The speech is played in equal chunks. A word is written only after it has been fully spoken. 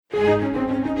We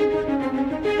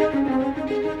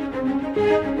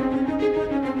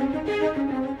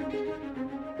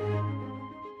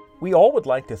all would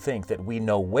like to think that we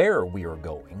know where we are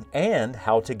going and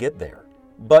how to get there.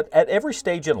 But at every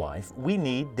stage in life, we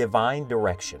need divine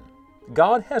direction.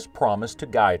 God has promised to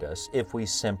guide us if we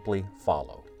simply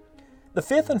follow. The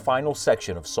fifth and final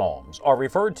section of Psalms are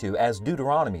referred to as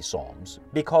Deuteronomy Psalms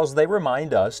because they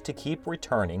remind us to keep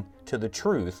returning to the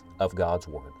truth of God's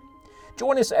Word.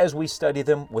 Join us as we study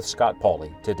them with Scott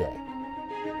Pauley today.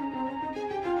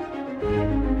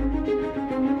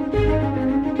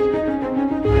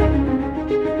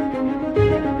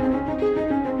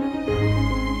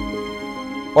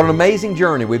 What an amazing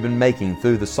journey we've been making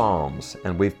through the Psalms,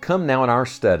 and we've come now in our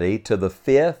study to the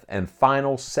fifth and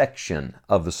final section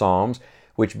of the Psalms,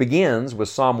 which begins with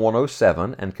Psalm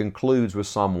 107 and concludes with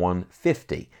Psalm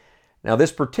 150. Now,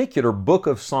 this particular book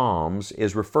of Psalms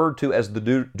is referred to as the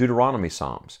Deuteronomy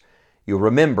Psalms. You'll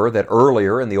remember that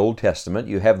earlier in the Old Testament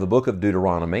you have the book of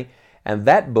Deuteronomy, and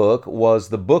that book was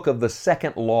the book of the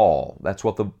second law. That's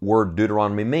what the word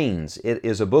Deuteronomy means. It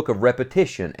is a book of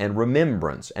repetition and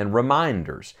remembrance and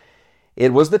reminders.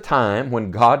 It was the time when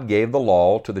God gave the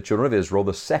law to the children of Israel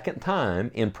the second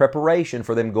time in preparation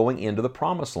for them going into the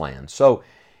Promised Land. So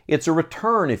it's a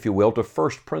return, if you will, to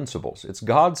first principles. It's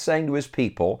God saying to His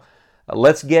people,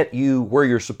 let's get you where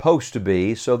you're supposed to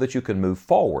be so that you can move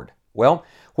forward. Well,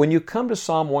 when you come to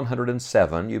Psalm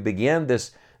 107, you begin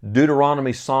this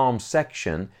Deuteronomy Psalm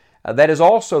section that is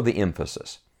also the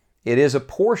emphasis. It is a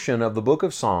portion of the book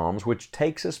of Psalms which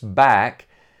takes us back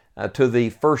to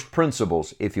the first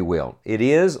principles, if you will. It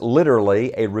is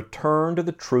literally a return to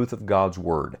the truth of God's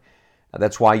Word.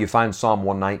 That's why you find Psalm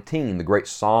 119, the great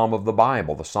psalm of the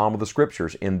Bible, the psalm of the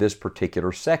Scriptures, in this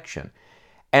particular section.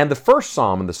 And the first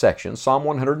psalm in the section, Psalm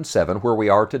 107, where we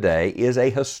are today, is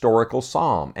a historical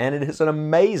psalm, and it is an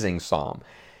amazing psalm.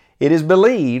 It is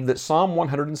believed that Psalm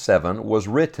 107 was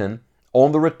written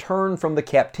on the return from the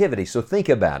captivity. So think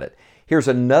about it. Here's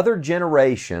another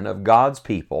generation of God's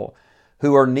people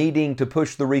who are needing to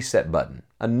push the reset button.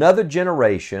 Another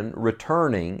generation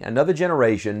returning, another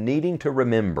generation needing to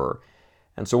remember.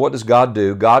 And so what does God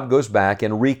do? God goes back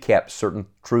and recaps certain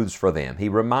truths for them. He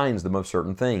reminds them of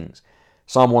certain things.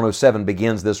 Psalm 107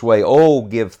 begins this way, "Oh,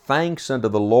 give thanks unto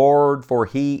the Lord, for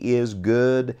He is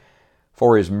good,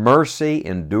 for His mercy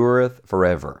endureth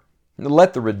forever.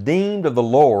 Let the redeemed of the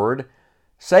Lord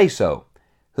say so,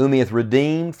 whom He hath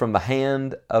redeemed from the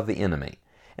hand of the enemy."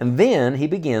 And then he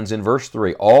begins in verse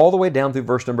 3, all the way down through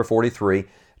verse number 43,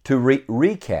 to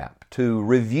recap, to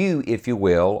review, if you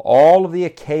will, all of the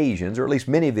occasions, or at least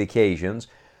many of the occasions,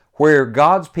 where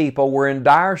God's people were in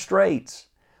dire straits,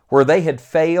 where they had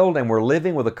failed and were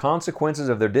living with the consequences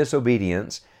of their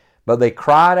disobedience, but they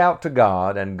cried out to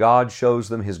God, and God shows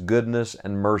them His goodness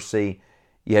and mercy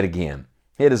yet again.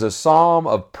 It is a psalm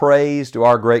of praise to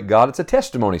our great God. It's a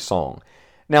testimony song.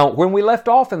 Now, when we left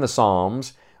off in the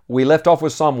Psalms, we left off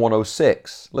with Psalm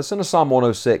 106. Listen to Psalm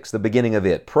 106, the beginning of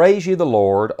it. "Praise ye the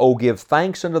Lord, O give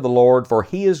thanks unto the Lord, for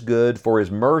He is good, for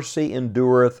His mercy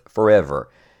endureth forever."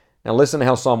 Now listen to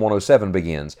how Psalm 107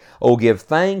 begins. "O give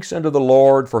thanks unto the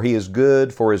Lord, for He is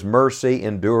good, for His mercy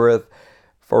endureth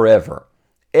forever."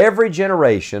 Every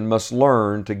generation must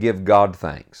learn to give God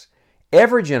thanks.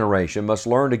 Every generation must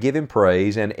learn to give Him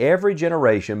praise, and every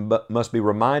generation must be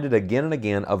reminded again and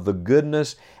again of the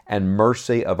goodness and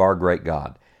mercy of our great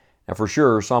God. Now for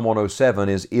sure, Psalm 107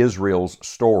 is Israel's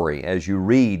story. As you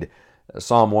read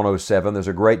Psalm 107, there's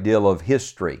a great deal of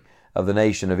history of the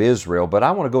nation of Israel, but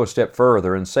I want to go a step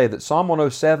further and say that Psalm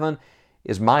 107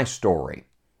 is my story.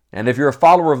 And if you're a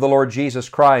follower of the Lord Jesus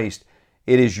Christ,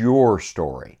 it is your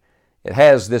story. It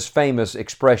has this famous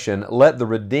expression, "Let the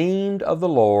redeemed of the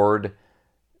Lord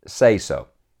say so."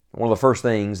 One of the first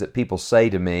things that people say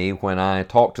to me when I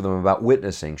talk to them about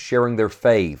witnessing, sharing their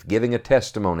faith, giving a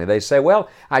testimony, they say, "Well,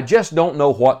 I just don't know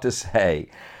what to say."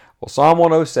 Well, Psalm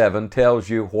 107 tells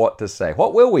you what to say.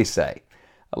 What will we say?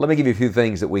 Let me give you a few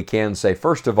things that we can say.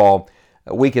 First of all,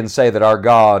 we can say that our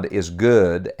God is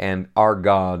good and our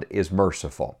God is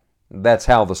merciful. That's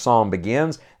how the psalm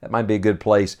begins. That might be a good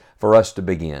place for us to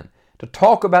begin, to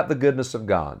talk about the goodness of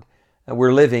God. And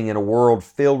we're living in a world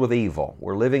filled with evil.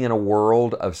 We're living in a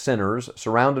world of sinners,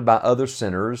 surrounded by other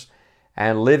sinners,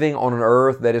 and living on an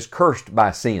earth that is cursed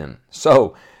by sin.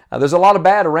 So there's a lot of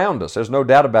bad around us. There's no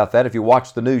doubt about that. If you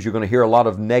watch the news, you're going to hear a lot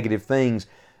of negative things.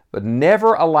 But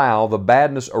never allow the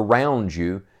badness around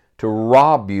you to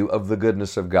rob you of the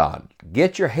goodness of God.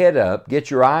 Get your head up, get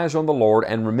your eyes on the Lord,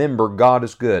 and remember God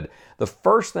is good. The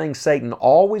first thing Satan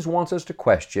always wants us to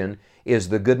question is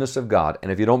the goodness of God.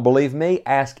 And if you don't believe me,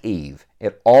 ask Eve.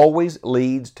 It always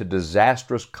leads to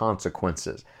disastrous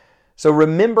consequences. So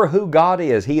remember who God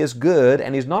is. He is good,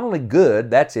 and He's not only good,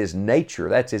 that's His nature,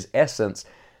 that's His essence.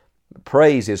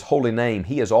 Praise His holy name.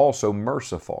 He is also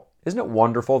merciful. Isn't it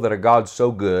wonderful that a God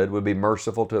so good would be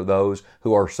merciful to those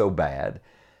who are so bad?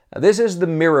 This is the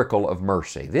miracle of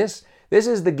mercy. This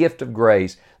is the gift of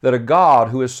grace, that a God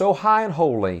who is so high and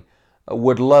holy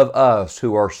would love us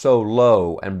who are so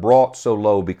low and brought so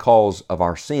low because of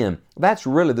our sin. That's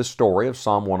really the story of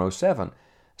Psalm 107.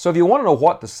 So if you want to know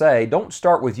what to say, don't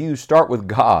start with you, start with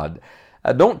God.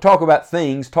 Don't talk about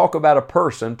things, talk about a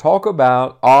person, talk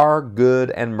about our good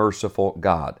and merciful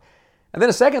God. And then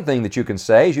a second thing that you can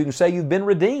say is you can say you've been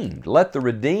redeemed. Let the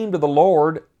redeemed of the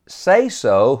Lord say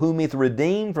so, whom He hath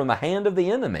redeemed from the hand of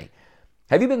the enemy.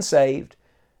 Have you been saved?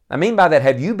 I mean by that,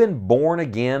 have you been born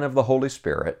again of the Holy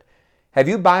Spirit? Have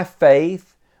you by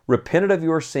faith repented of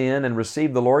your sin and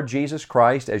received the Lord Jesus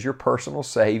Christ as your personal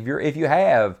Savior? If you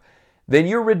have, then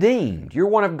you're redeemed. You're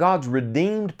one of God's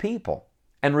redeemed people.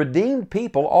 And redeemed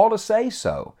people ought to say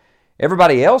so.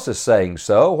 Everybody else is saying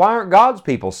so. Why aren't God's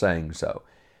people saying so?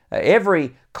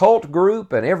 Every cult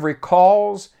group and every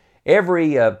cause,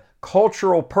 every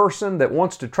cultural person that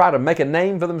wants to try to make a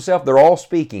name for themselves, they're all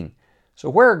speaking. So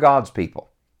where are God's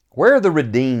people? Where are the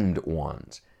redeemed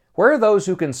ones? Where are those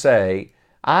who can say,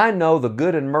 I know the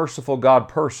good and merciful God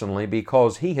personally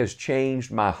because He has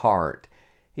changed my heart.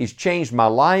 He's changed my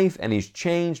life and He's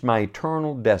changed my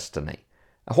eternal destiny.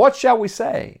 What shall we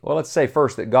say? Well, let's say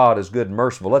first that God is good and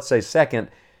merciful. Let's say second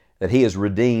that He has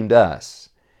redeemed us.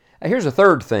 Now, here's a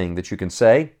third thing that you can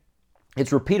say.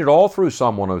 It's repeated all through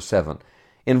Psalm 107.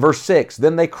 In verse 6,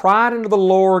 then they cried unto the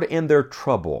Lord in their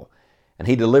trouble, and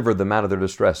He delivered them out of their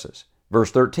distresses. Verse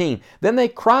 13, then they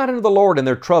cried unto the Lord in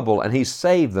their trouble, and He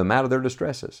saved them out of their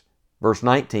distresses. Verse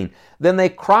 19, then they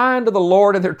cry unto the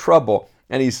Lord in their trouble,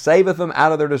 and He saveth them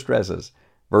out of their distresses.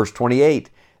 Verse 28,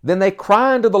 then they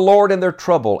cry unto the Lord in their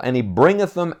trouble, and He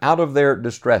bringeth them out of their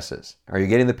distresses. Are you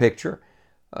getting the picture?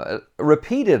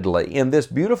 Repeatedly in this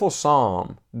beautiful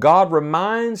psalm, God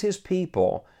reminds His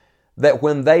people that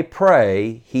when they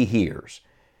pray, He hears.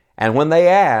 And when they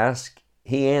ask,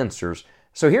 He answers.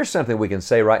 So here's something we can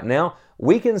say right now.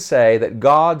 We can say that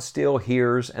God still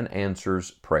hears and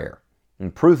answers prayer.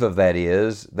 And proof of that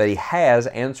is that He has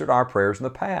answered our prayers in the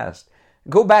past.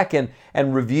 Go back and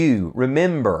review,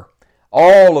 remember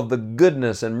all of the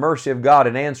goodness and mercy of God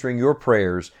in answering your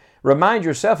prayers. Remind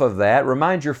yourself of that,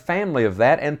 remind your family of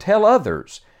that, and tell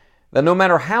others that no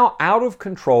matter how out of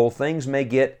control things may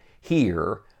get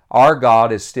here, our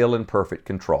God is still in perfect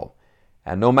control.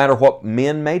 And no matter what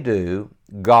men may do,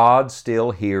 God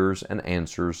still hears and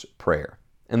answers prayer.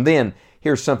 And then,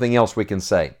 here's something else we can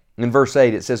say. In verse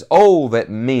 8 it says, oh, that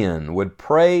men would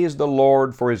praise the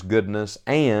Lord for His goodness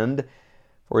and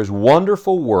for His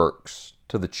wonderful works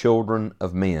to the children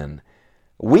of men.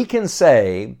 We can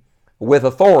say with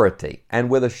authority and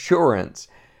with assurance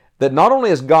that not only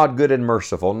is God good and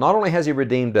merciful, not only has He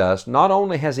redeemed us, not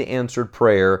only has He answered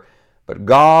prayer, but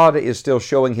God is still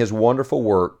showing His wonderful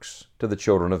works to the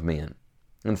children of men.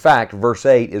 In fact, verse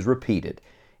 8 is repeated.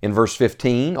 In verse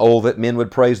 15, oh, that men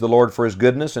would praise the Lord for His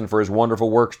goodness and for His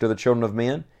wonderful works to the children of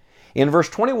men. In verse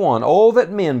 21, oh,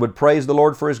 that men would praise the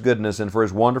Lord for His goodness and for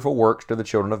His wonderful works to the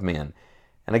children of men.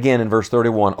 And again in verse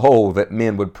 31, oh, that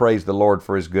men would praise the Lord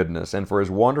for His goodness and for His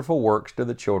wonderful works to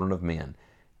the children of men.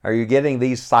 Are you getting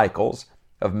these cycles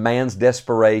of man's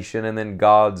desperation and then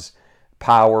God's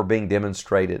power being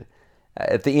demonstrated?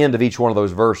 At the end of each one of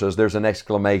those verses, there's an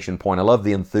exclamation point. I love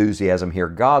the enthusiasm here.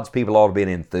 God's people ought to be an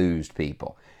enthused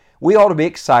people. We ought to be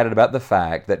excited about the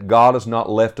fact that God has not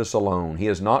left us alone. He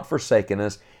has not forsaken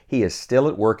us. He is still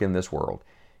at work in this world.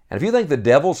 And if you think the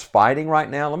devil's fighting right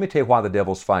now, let me tell you why the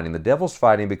devil's fighting. The devil's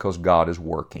fighting because God is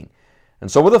working.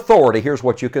 And so with authority, here's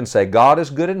what you can say. God is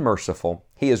good and merciful.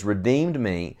 He has redeemed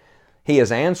me. He has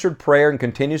answered prayer and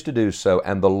continues to do so.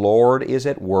 And the Lord is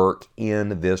at work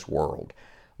in this world.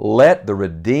 Let the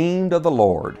redeemed of the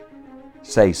Lord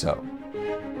say so.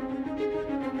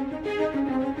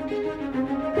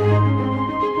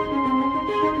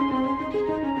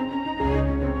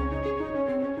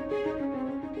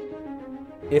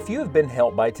 If you have been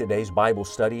helped by today's Bible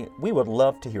study, we would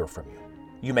love to hear from you.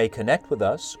 You may connect with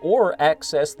us or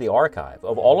access the archive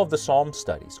of all of the Psalm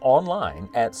studies online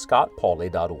at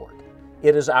scottpauley.org.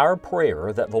 It is our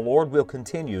prayer that the Lord will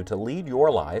continue to lead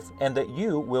your life and that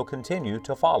you will continue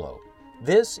to follow.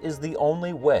 This is the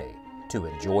only way to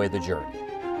enjoy the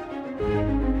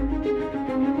journey.